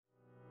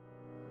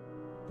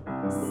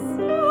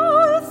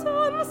So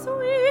some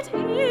sweet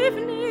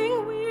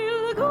evening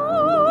we'll go,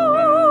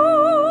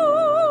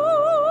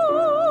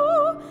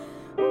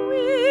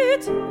 we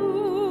two,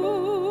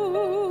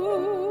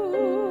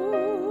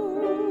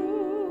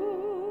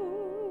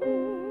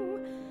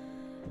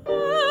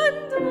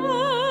 and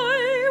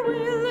I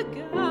will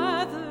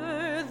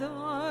gather the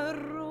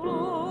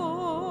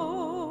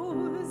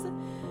rose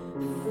for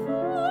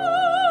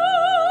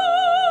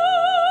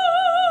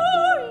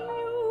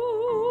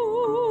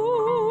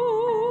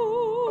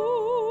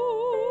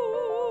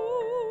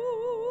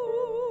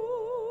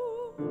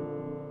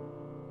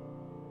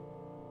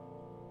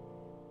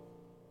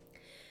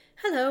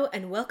Hello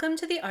and welcome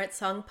to the Art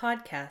Song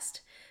Podcast.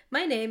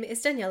 My name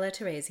is Daniela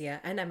Teresia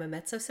and I'm a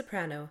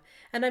mezzo-soprano,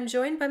 and I'm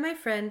joined by my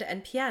friend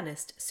and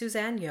pianist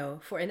Suzanne Yo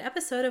for an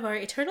episode of our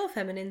Eternal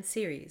Feminine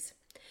series.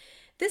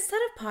 This set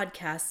of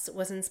podcasts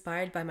was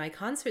inspired by my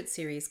concert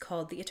series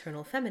called The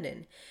Eternal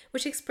Feminine,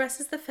 which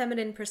expresses the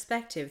feminine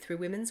perspective through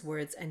women's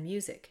words and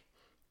music.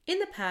 In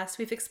the past,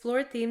 we've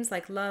explored themes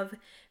like love,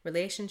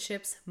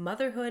 relationships,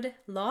 motherhood,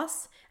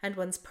 loss, and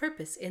one's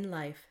purpose in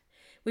life.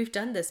 We've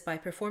done this by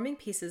performing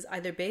pieces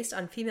either based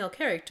on female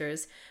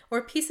characters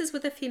or pieces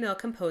with a female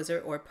composer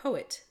or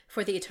poet.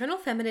 For the Eternal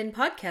Feminine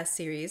podcast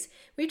series,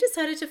 we've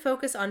decided to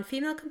focus on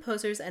female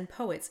composers and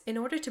poets in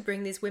order to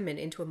bring these women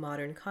into a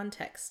modern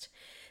context.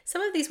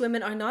 Some of these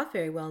women are not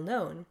very well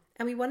known,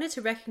 and we wanted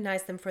to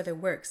recognize them for their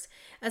works,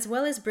 as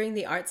well as bring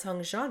the art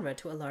song genre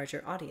to a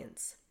larger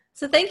audience.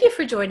 So thank you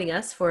for joining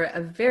us for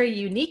a very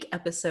unique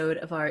episode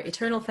of our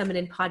Eternal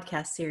Feminine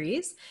podcast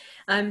series.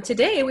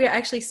 Today, we are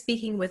actually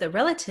speaking with a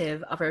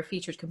relative of our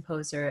featured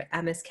composer,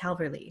 Amiss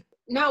Calverley.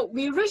 Now,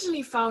 we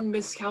originally found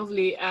Miss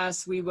Calverley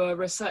as we were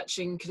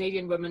researching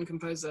Canadian women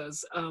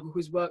composers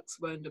whose works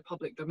were in the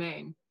public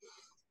domain.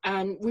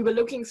 And we were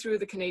looking through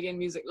the Canadian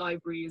Music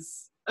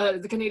Libraries,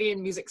 the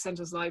Canadian Music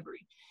Centre's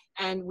library,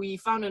 and we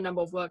found a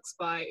number of works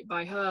by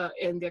her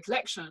in their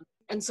collection.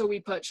 And so we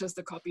purchased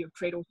a copy of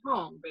Cradle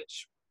Song,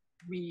 which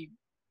we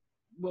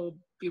will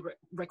be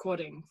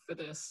recording for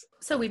this.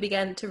 So we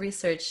began to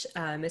research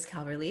Miss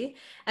Calverley,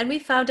 and we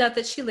found out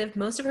that she lived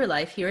most of her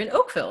life here in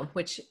Oakville,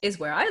 which is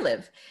where I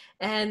live.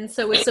 And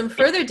so with some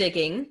further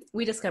digging,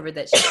 we discovered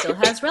that she still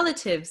has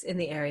relatives in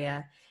the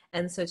area.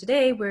 And so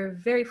today we're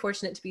very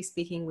fortunate to be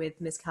speaking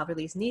with Miss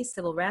Calverley's niece,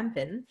 Sybil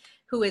Rampin,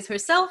 who is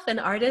herself an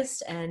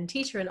artist and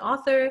teacher and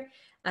author.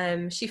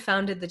 She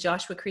founded the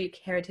Joshua Creek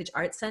Heritage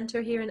Art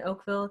Center here in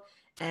Oakville,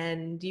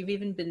 and you've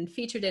even been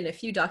featured in a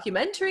few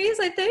documentaries,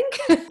 I think.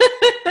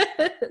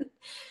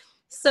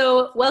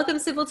 So welcome,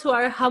 Sybil, to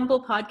our humble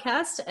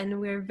podcast, and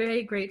we're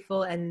very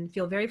grateful and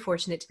feel very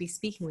fortunate to be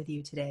speaking with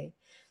you today.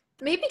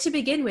 Maybe to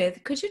begin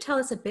with, could you tell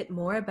us a bit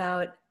more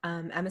about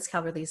Amiss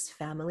Calverley's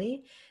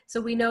family? So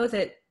we know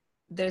that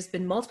there's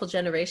been multiple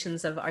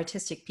generations of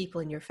artistic people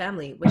in your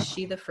family. Was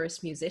she the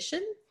first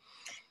musician?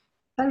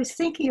 I was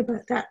thinking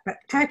about that, but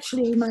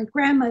actually my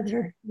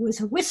grandmother was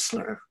a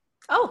whistler.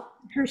 Oh.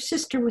 Her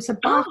sister was a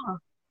Bach. Oh.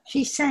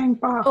 She sang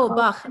Bach. Oh,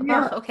 Bach,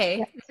 okay.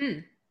 Yeah. Mm-hmm.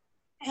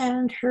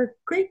 And her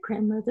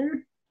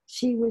great-grandmother,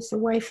 she was the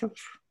wife of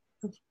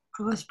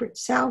Osbert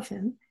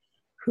Salvin,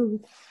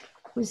 who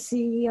was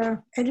the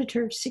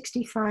editor of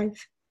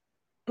 65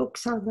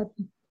 books on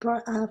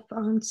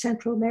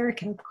Central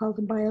America called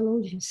the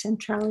Biologia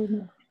Central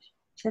America.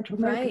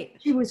 Right.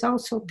 She was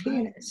also a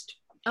pianist.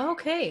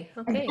 Okay.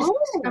 I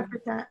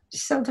discovered that.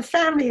 So the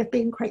family have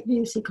been quite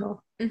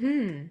musical.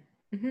 Mm-hmm.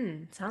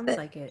 Sounds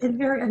like it.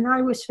 And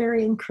I was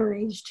very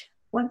encouraged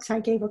once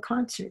I gave a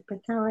concert, but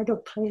now I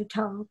don't play at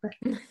all. But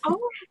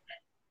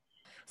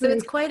so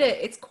it's quite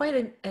a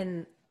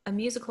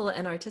musical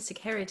and artistic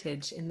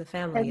heritage in the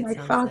family. And my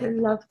father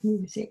loved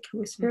music; it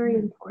was very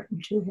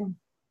important to him.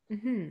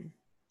 Mm-hmm.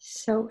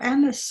 So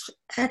Amiss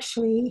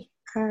actually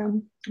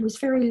was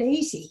very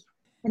lazy,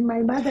 and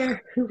my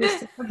mother, who was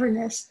the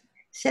governess,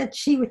 said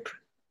she would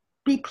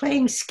be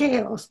playing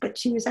scales, but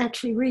she was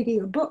actually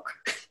reading a book.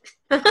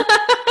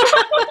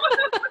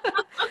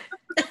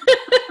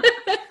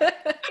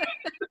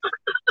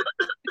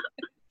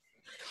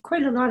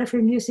 Quite a lot of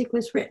her music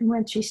was written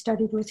when she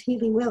studied with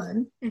Healy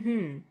Willan,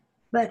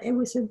 but it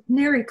was a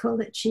miracle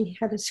that she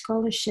had a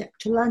scholarship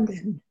to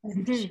London,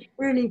 and she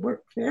really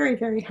worked very,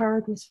 very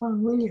hard with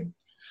Vaughan Williams.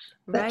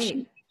 But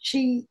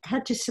she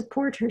had to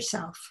support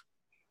herself,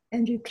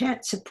 and you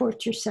can't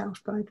support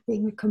yourself by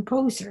being a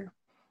composer.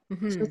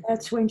 So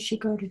that's when she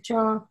got a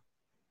job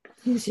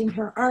using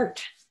her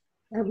art.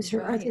 That was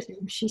her other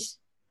thing.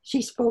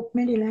 She spoke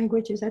many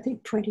languages, I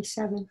think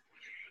 27.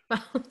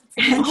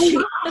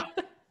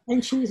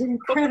 And she was an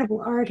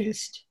incredible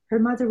artist. Her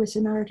mother was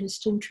an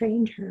artist and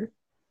trained her.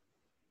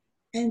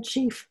 And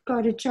she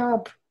got a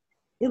job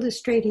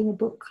illustrating a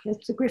book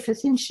at the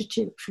Griffith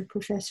Institute for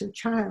Professor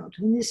Child.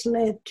 And this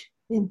led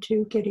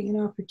into getting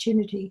an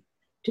opportunity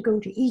to go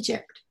to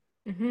Egypt.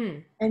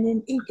 And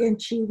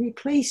she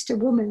replaced a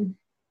woman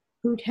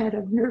who'd had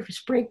a nervous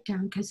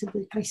breakdown because of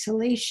the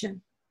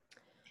isolation.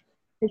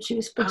 And she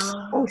was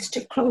supposed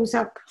to close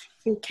up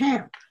the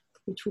camp,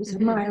 which was a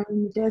mile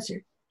in the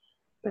desert.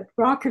 But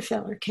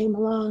Rockefeller came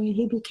along and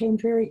he became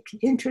very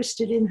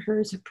interested in her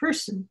as a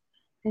person.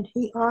 And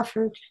he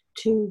offered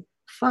to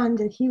fund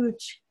a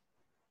huge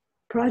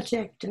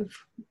project of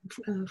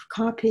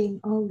copying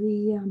all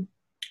the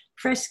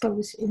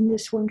frescoes in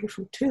this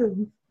wonderful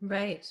tomb.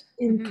 Right.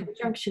 In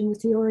conjunction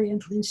with the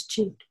Oriental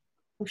Institute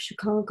of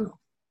Chicago.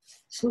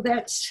 So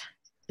that's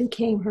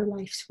became her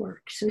life's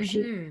work. So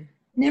she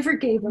never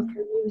gave up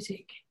her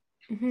music.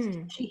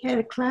 She had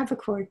a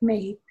clavichord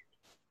made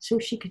so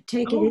she could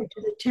take it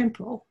into the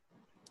temple.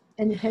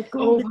 And it had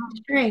golden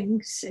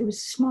strings. It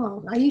was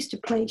small. I used to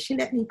play. She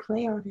let me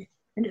play on it.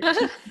 And it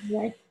took me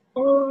away.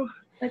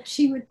 But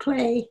she would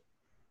play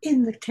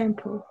in the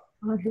temple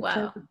on her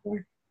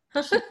clavichord.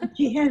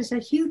 She has a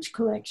huge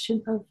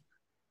collection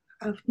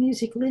of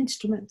musical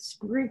instruments,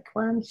 Greek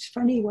ones,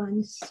 funny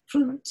ones,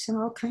 flutes, and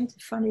all kinds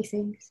of funny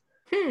things.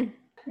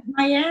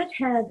 My aunt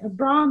had a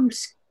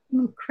Brahms,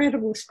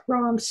 incredible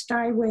Brahms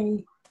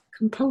Steinway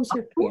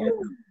composer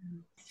piano,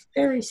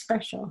 very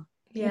special.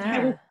 Yeah. It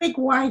had a big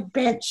wide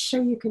bench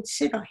so you could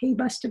sit on. He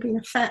must have been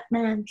a fat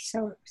man,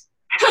 so it was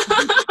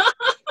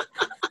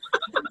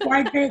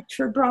wide bench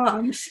for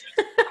Brahms.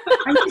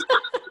 I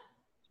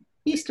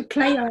used to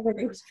play on it.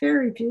 It was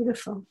very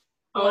beautiful.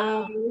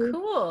 Wow,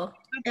 cool.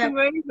 That's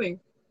amazing.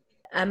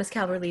 Miss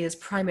Calverley is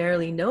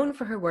primarily known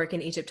for her work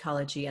in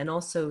Egyptology, and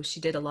also she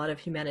did a lot of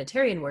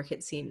humanitarian work,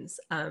 it seems.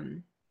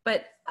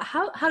 But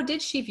how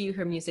did she view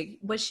her music?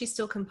 Was she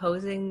still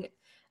composing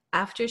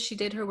after she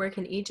did her work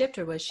in Egypt,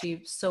 or was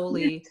she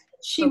solely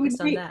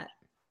focused on that?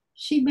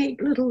 She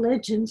made little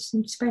legends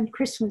and spent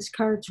Christmas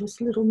cards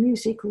with little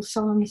musical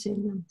songs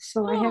in them.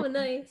 So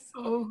nice.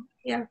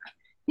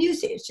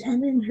 Music.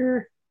 And in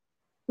her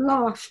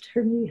loft,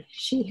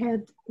 she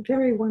had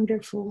very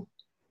wonderful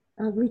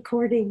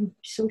recording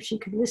so she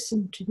could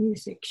listen to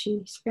music.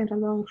 She spent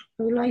her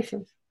life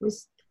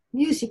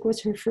music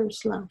was her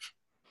first love.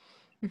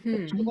 She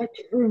had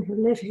to earn her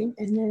living,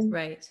 and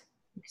then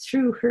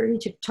through her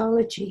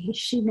Egyptology,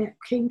 she met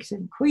kings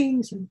and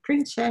queens and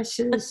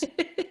princesses.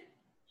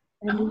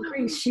 And in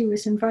Greece, she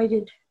was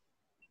invited.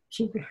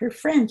 Her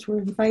friends were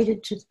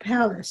invited to the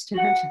palace to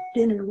have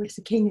dinner with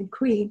the king and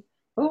queen.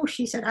 Oh,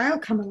 she said, I'll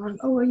come along.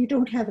 Oh, well, you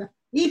don't have an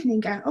evening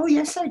gown. Oh,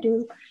 yes, I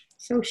do.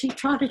 So she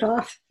trotted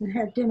off and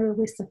had dinner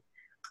with the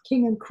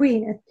king and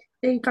queen. And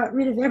they got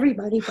rid of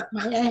everybody but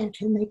my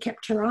aunt, and they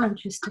kept her on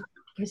because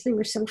they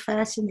were so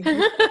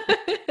fascinating.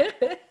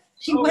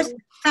 She was a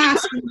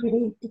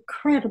fascinating,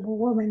 incredible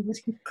woman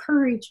with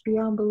courage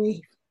beyond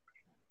belief.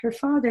 Her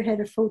father had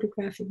a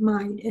photographic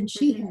mind, and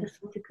she had a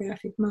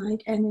photographic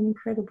mind and an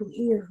incredible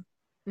ear.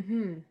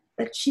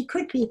 But she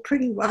could be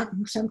pretty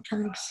rotten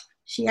sometimes.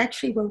 She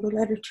actually wrote a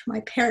letter to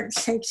my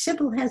parents saying,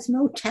 Sybil has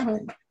no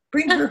talent.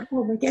 Bring her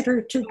home and get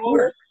her to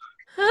work.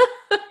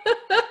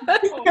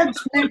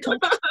 Judgmental.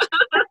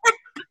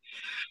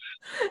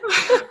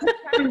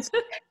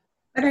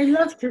 But I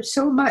loved her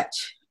so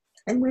much.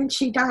 And when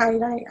she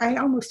died, I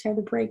almost had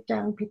a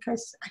breakdown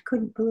because I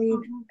couldn't believe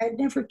I'd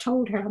never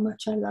told her how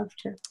much I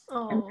loved her.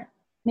 And that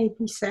made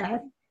me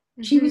sad.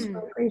 She was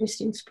my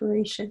greatest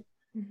inspiration.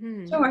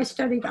 So I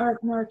studied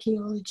art and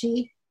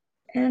archaeology,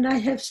 and I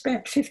have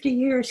spent 50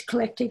 years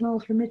collecting all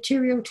her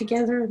material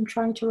together and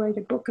trying to write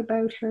a book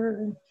about her.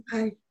 And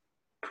I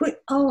put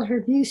all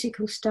her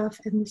musical stuff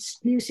in this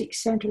music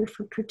center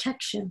for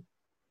protection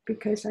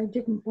because I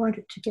didn't want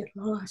it to get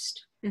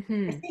lost. I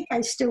think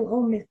I still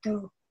own it,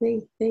 though.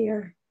 They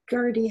are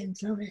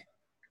guardians of it.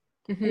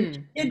 And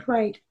she did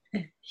write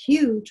a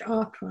huge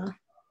opera.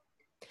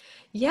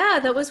 Yeah,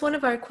 that was one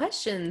of our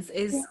questions.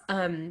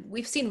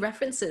 We've seen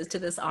references to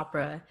this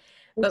opera,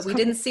 but we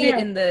didn't see it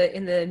in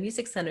the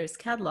Music Center's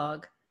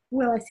catalog.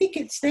 Well, I think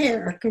it's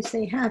there because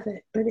they have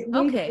it, but it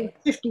weighed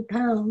about 50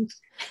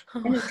 pounds,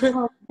 and it's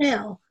called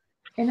Hell.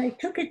 And I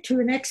took it to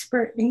an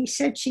expert, and he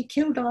said she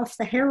killed off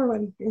the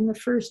heroine in the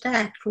first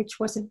act, which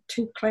wasn't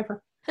too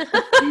clever.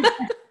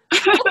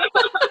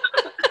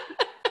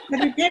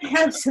 But it did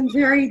have some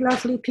very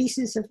lovely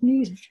pieces of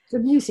music. The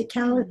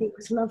musicality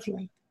was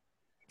lovely.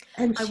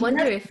 And I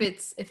wonder if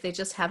they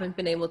just haven't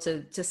been able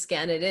to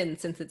scan it in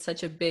since it's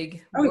such a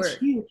big work. It's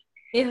huge.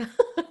 Yeah.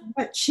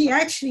 But she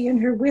actually,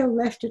 in her will,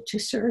 left it to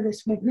Sir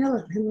Ernest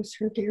Macmillan, who was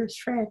her dearest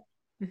friend.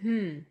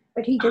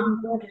 But he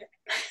didn't want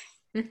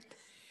it.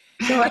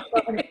 So I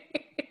bought it.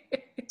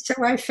 So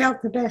I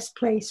felt the best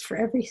place for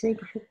everything.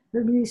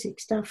 Her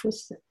music stuff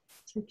was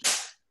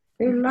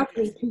they're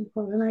lovely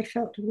people, and I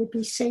felt it would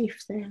be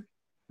safe there.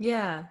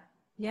 Yeah,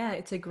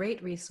 it's a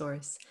great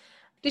resource.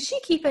 Did she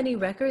keep any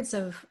records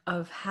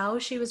of how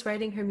she was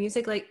writing her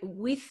music? Like,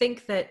 we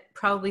think that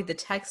probably the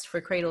text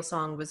for Cradle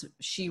Song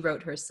she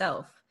wrote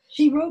herself.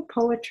 She wrote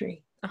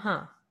poetry.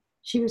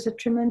 She was a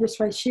tremendous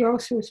writer. She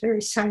also was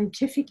very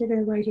scientific in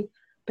her writing,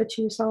 but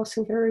she was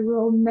also very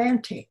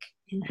romantic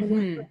in her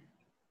writing.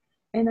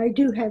 And I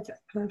do have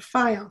a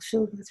file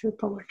filled with her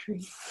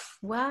poetry.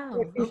 Wow.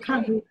 You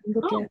can't even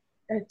look at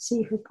and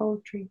see her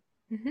poetry.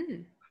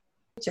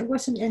 There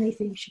wasn't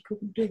anything she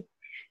couldn't do.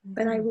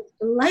 But I was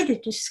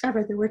delighted to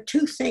discover there were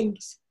two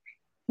things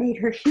made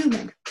her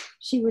human.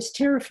 She was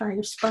terrified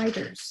of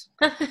spiders.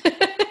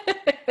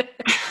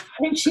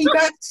 and she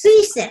got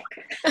seasick.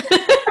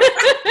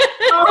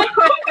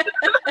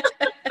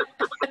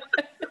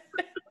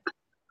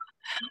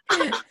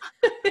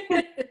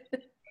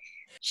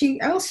 She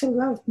also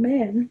loved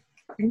men,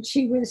 and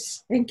she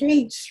was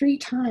engaged 3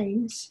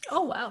 times.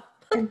 Oh, wow.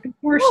 And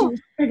before she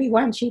was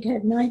 31, she'd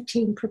had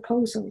 19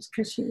 proposals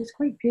because she was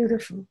quite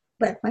beautiful.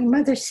 But my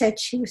mother said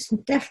she was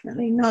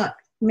definitely not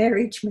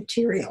marriage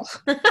material.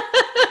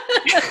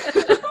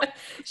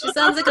 She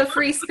sounds like a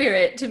free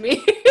spirit to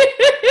me.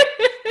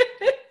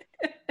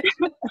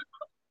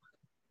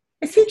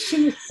 I think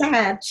she was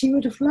sad. She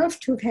would have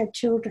loved to have had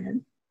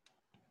children.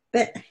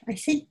 But I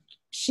think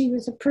she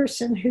was a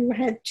person who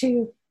had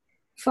to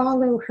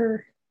follow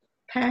her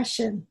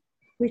passion,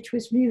 which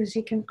was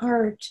music and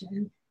art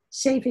and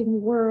saving the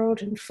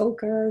world and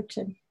folk art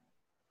and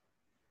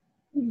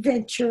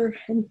adventure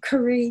and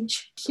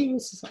courage. She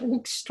was an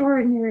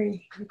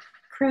extraordinary,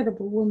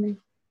 incredible woman.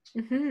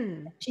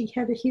 Mm-hmm. She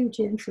had a huge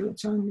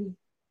influence on me.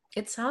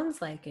 It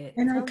sounds like it.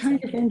 And I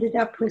kind of ended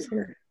up with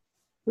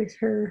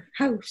her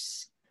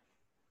house,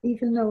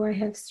 even though I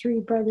have 3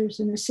 brothers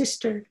and a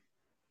sister.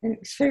 And it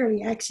was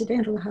very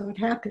accidental how it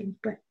happened,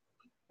 but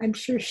I'm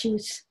sure she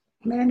was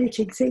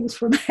managing things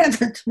from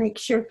heaven to make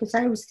sure, because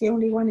I was the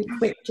only one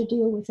equipped to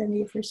deal with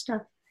any of her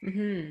stuff.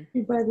 Mm-hmm.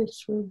 2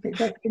 brothers were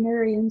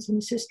veterinarians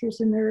and sister's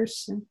a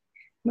nurse, and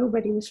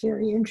nobody was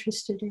very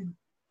interested in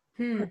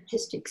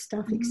artistic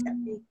stuff except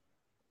me.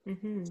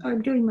 Mm-hmm. So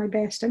I'm doing my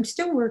best. I'm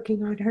still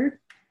working on her.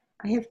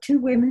 I have 2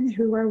 women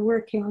who are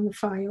working on the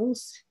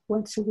files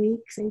once a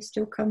week. They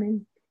still come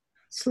in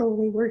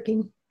slowly,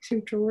 working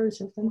through drawers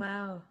of them.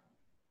 Wow.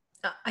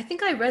 I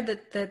think I read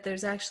that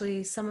there's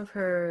actually some of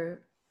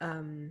her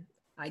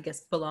I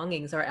guess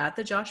belongings are at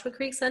the Joshua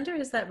Creek Center.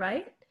 Is that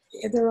right?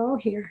 Yeah, they're all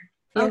here.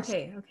 Yes.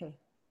 Okay.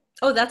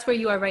 Oh, that's where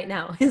you are right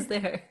now, is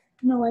there?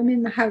 No, I'm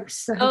in the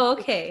house. Oh,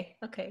 okay.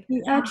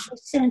 The actual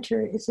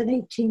center is an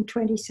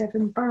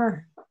 1827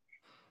 barn,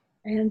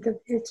 and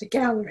it's a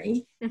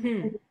gallery,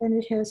 and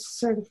it has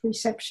sort of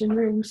reception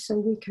rooms so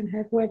we can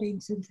have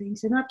weddings and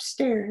things. And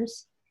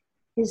upstairs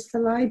is the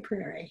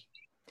library.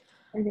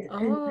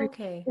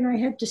 When I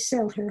had to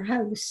sell her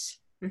house,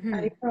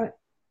 I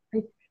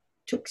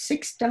took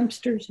 6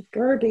 dumpsters of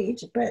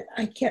garbage, but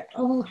I kept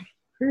all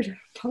her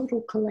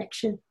total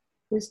collection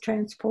was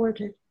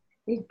transported,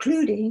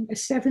 including a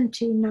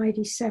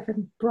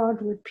 1797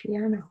 Broadwood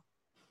piano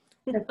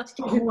that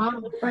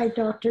was by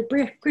Dr.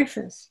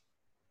 Griffiths.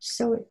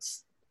 So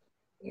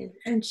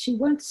and she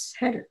once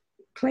had it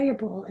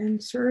playable,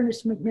 and Sir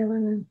Ernest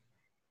Macmillan and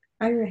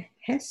Ira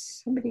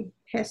Hess,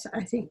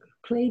 I think,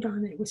 played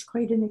on it. It was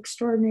quite an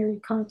extraordinary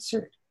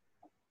concert.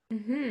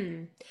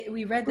 Mm-hmm.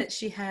 We read that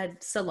she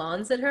had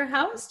salons at her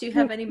house. Do you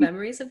have any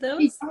memories of those?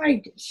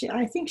 She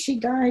died. I think she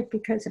died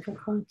because of a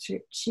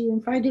concert. She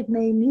invited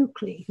May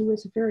Muckley, who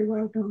was a very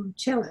well-known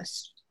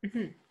cellist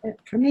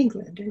from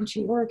England, and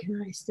she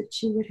organized that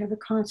she would have a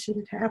concert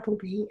at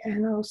Appleby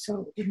and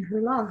also in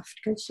her loft,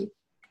 because she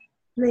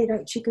laid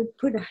out, she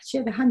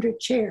had 100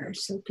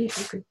 chairs so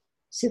people could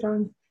sit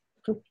on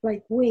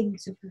like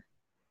wings of her.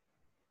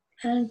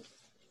 And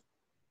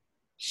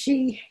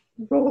she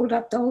rolled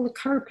up all the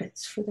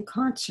carpets for the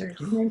concert,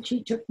 and then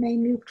she took May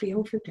Muckley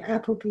over to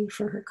Appleby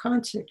for her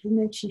concert, and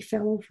then she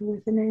fell over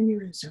with an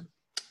aneurysm.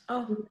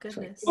 Oh,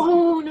 goodness.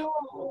 Oh, no.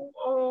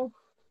 Oh.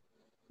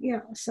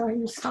 Yeah, so I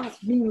was thought,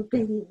 maybe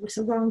it was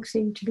the wrong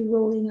thing to be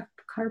rolling up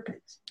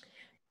carpets.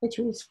 But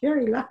she was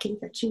very lucky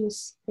that she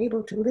was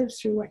able to live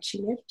through what she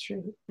lived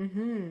through.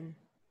 Mm-hmm.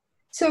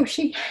 So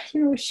she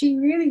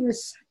really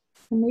was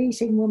an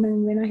amazing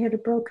woman. When I had a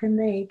broken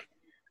leg,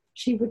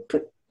 she would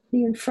put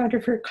me in front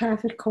of her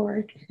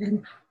clavichord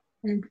and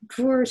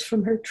drawers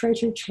from her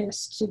treasure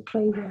chest to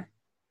play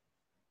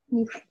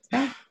with.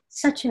 That's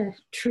such a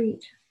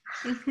treat.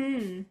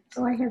 Mm-hmm.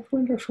 So I have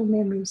wonderful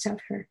memories of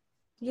her.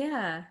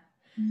 Yeah.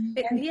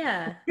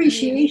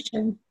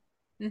 Appreciation.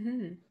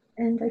 Mm-hmm.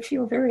 And I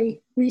feel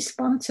very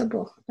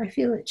responsible. I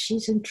feel that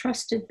she's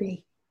entrusted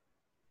me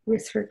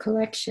with her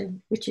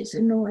collection, which is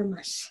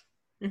enormous.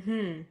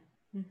 Mm-hmm.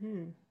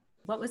 Mm-hmm.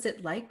 What was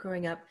it like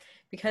growing up?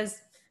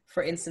 Because,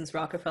 for instance,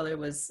 Rockefeller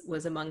was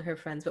among her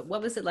friends, but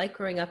what was it like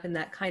growing up in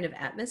that kind of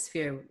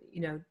atmosphere?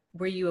 You know,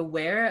 were you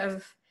aware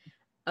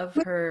of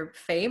her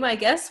fame, I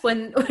guess,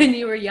 when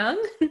you were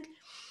young?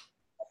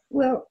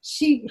 Well,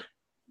 she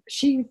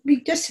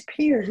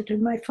disappeared,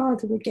 and my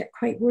father would get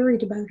quite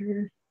worried about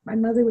her. My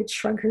mother would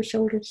shrug her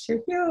shoulders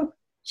and say,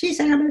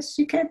 she's Alice,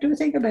 you can't do a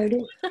thing about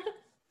it.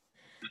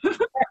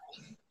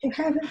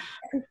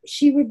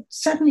 She would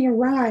suddenly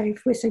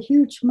arrive with a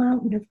huge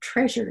mountain of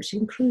treasures,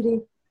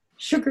 including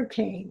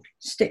sugarcane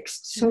sticks,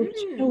 so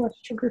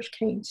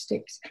sugarcane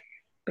sticks,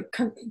 but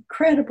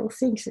incredible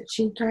things that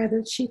she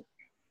gathered. She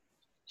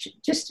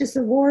just as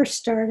the war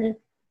started,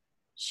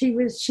 she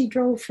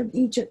drove from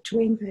Egypt to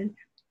England,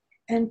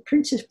 and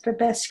Princess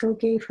Babesco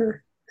gave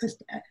her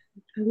a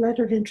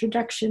letter of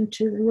introduction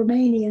to the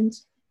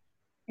Romanians,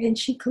 and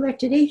she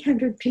collected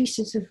 800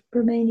 pieces of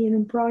Romanian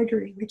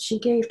embroidery, which she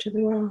gave to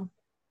the Royal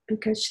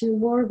because the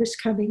war was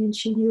coming and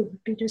she knew it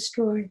would be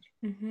destroyed.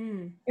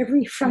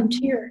 Every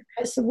frontier,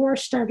 as the war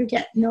started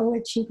getting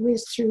knowledge, she'd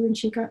whiz through, and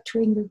she got to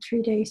England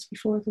 3 days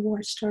before the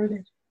war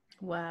started.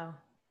 Wow.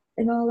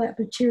 And all that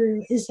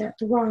material is at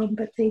the ROM,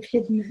 but they've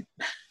hidden it.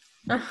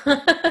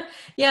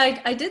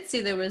 Yeah, I did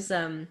see there was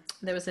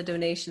a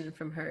donation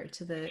from her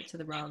to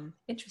the ROM.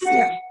 Interesting.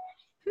 Yeah.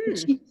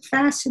 She's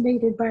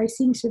fascinated by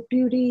things of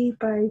beauty,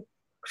 by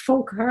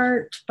folk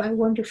art, by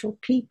wonderful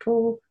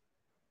people.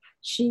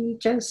 She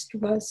just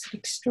was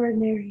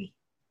extraordinary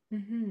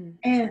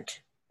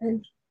aunt,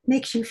 and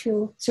makes you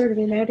feel sort of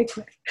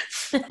inadequate.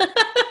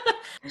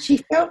 She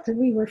felt that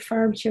we were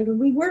farm children.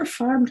 We were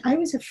farmed. I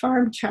was a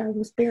farm child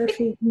with bare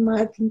feet and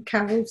mud and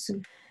cows.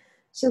 And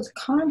so the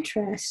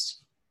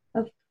contrast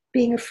of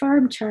being a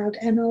farm child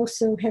and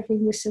also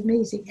having this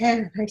amazing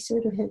aunt, I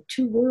sort of had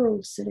two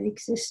worlds that I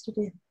existed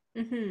in.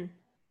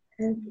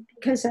 And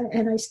because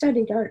I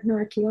studied art and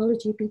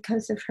archaeology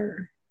because of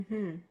her.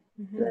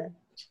 But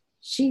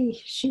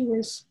she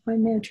was my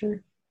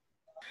mentor.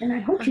 And I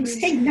hope you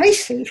sing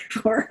nicely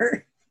for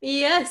her.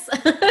 Yes,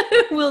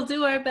 we'll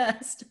do our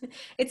best.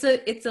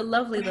 It's a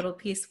lovely little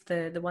piece,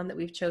 the one that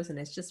we've chosen.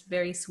 It's just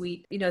very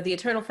sweet. You know, the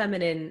Eternal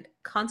Feminine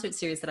concert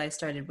series that I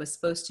started was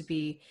supposed to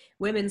be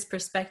women's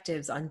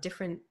perspectives on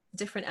different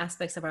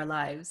aspects of our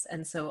lives.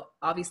 And so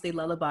obviously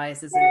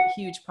lullabies is a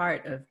huge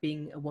part of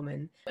being a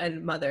woman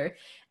and mother.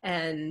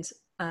 And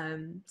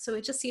so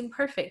it just seemed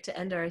perfect to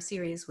end our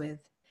series with.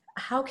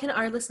 How can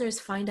our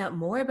listeners find out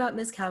more about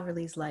Ms.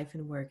 Calverley's life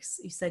and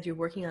works? You said you're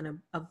working on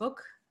a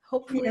book,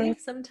 hopefully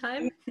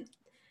sometime.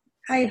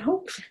 I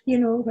hope,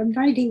 I'm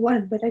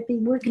 91, but I've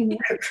been working on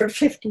it for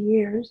 50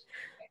 years.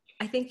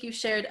 I think you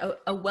shared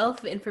a wealth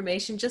of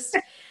information. Just,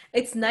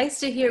 it's nice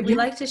to hear. We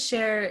like to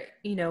share,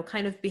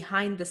 kind of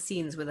behind the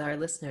scenes with our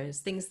listeners,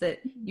 things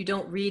that you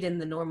don't read in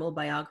the normal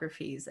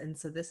biographies. And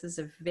so this is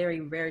a very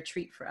rare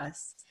treat for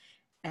us.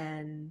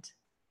 And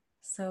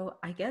so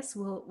I guess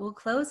we'll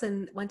close,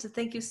 and want to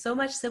thank you so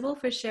much, Sybil,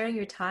 for sharing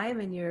your time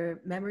and your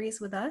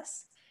memories with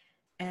us.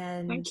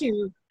 And thank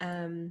you.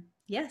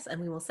 Yes, and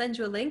we will send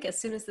you a link as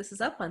soon as this is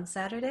up on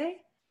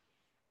Saturday.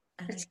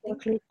 That's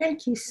lovely.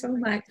 Thank you so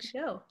much.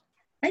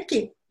 Thank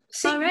you.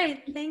 All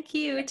right. Thank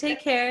you.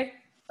 Take care.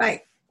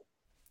 Bye.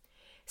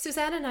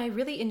 Suzanne and I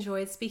really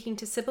enjoyed speaking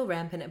to Sybil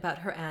Rampin about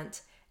her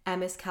aunt,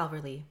 Amice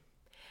Calverley.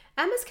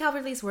 Amice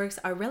Calverley's works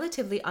are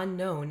relatively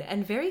unknown,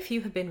 and very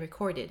few have been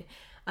recorded.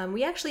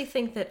 We actually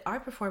think that our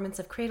performance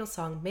of Cradle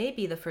Song may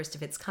be the first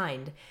of its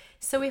kind,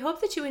 so we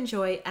hope that you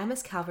enjoy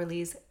Amice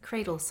Calverley's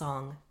Cradle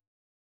Song.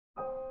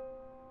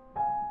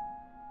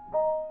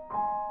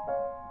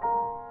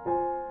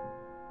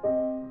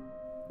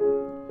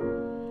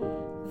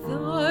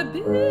 The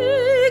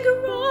big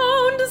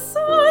round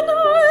sun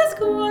has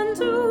gone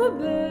to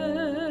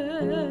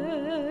bed,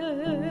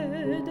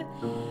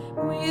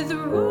 with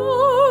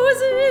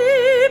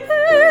rosy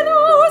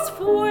pillows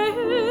for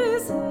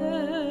his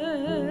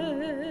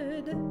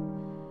head.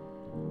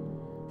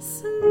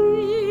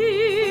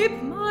 Sleep,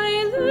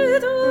 my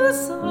little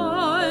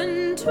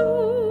son, too,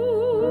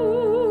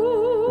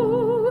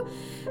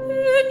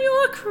 in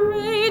your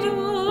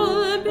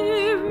cradle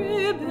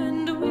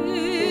beribboned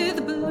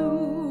with blue.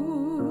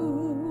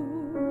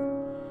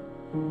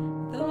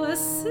 The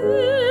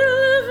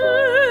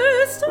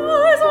silver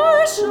stars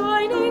are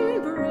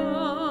shining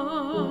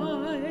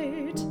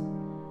bright,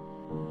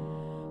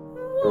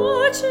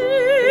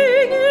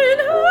 watching in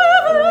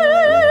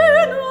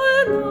heaven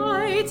all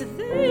night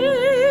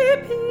they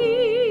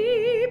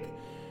peep.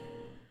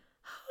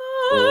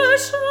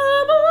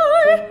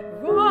 Hush-a-bye,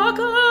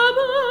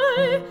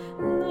 rock-a-bye,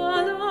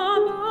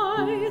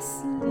 lullaby,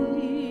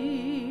 sleep.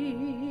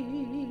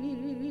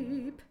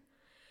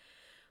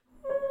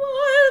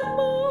 While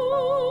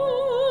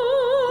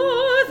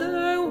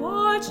mother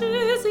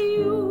watches you.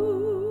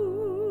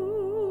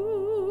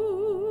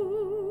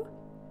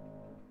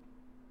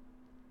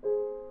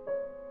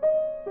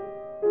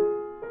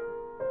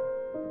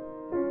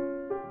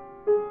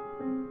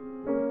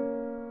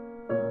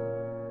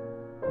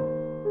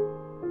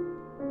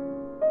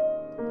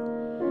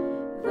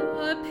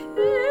 The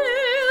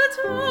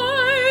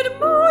pale-tide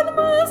moon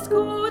must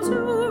go to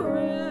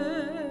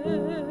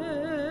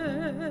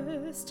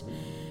rest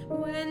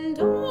when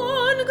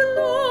dawn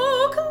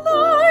glow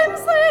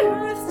climbs the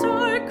earth's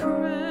dark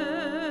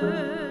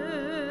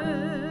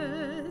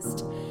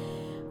crest.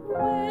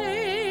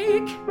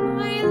 Wake,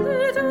 my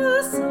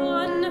little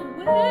son,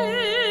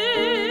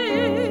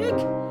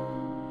 wake.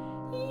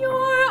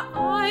 Your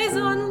eyes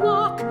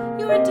unlock,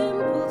 your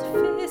dimpled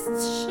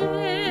fists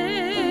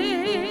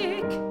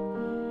shake.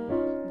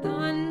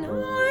 The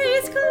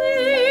nice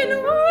clean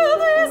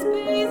world is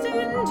bathed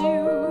in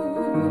dew.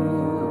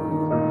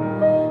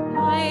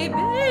 My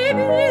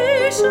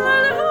baby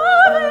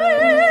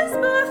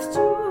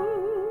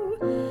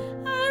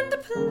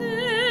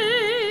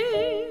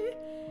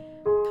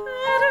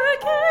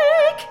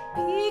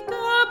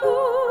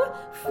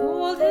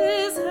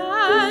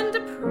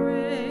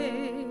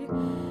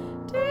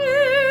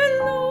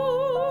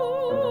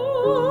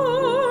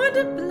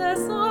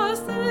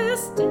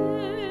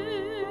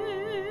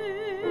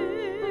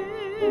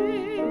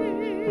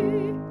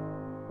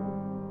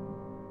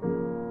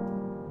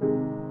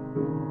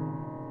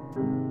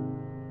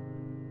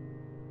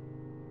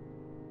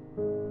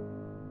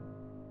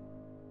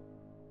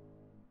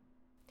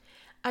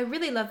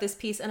really love this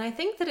piece, and I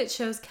think that it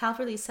shows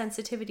Calverley's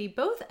sensitivity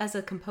both as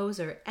a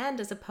composer and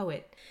as a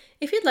poet.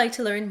 If you'd like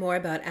to learn more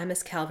about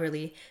Amice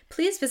Calverley,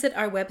 please visit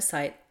our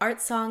website,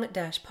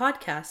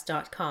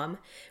 artsong-podcast.com,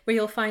 where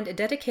you'll find a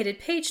dedicated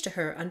page to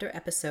her under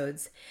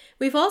episodes.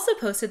 We've also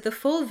posted the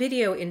full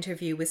video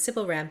interview with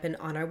Sybil Rampin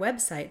on our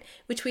website,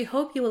 which we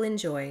hope you will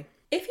enjoy.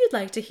 If you'd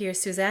like to hear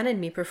Suzanne and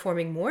me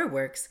performing more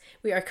works,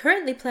 we are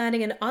currently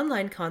planning an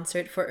online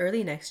concert for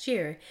early next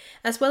year,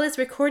 as well as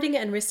recording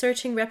and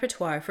researching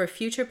repertoire for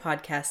future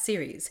podcast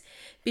series.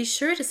 Be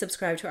sure to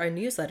subscribe to our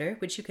newsletter,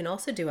 which you can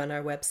also do on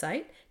our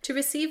website, to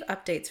receive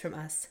updates from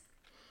us.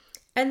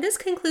 And this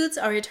concludes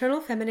our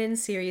Eternal Feminine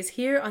series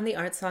here on the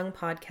Art Song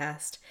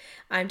Podcast.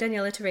 I'm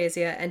Daniela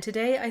Teresia, and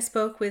today I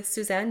spoke with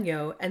Suzanne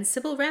Yeoh and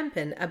Sybil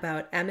Rampin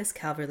about Amice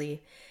Calverley.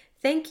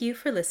 Thank you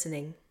for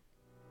listening.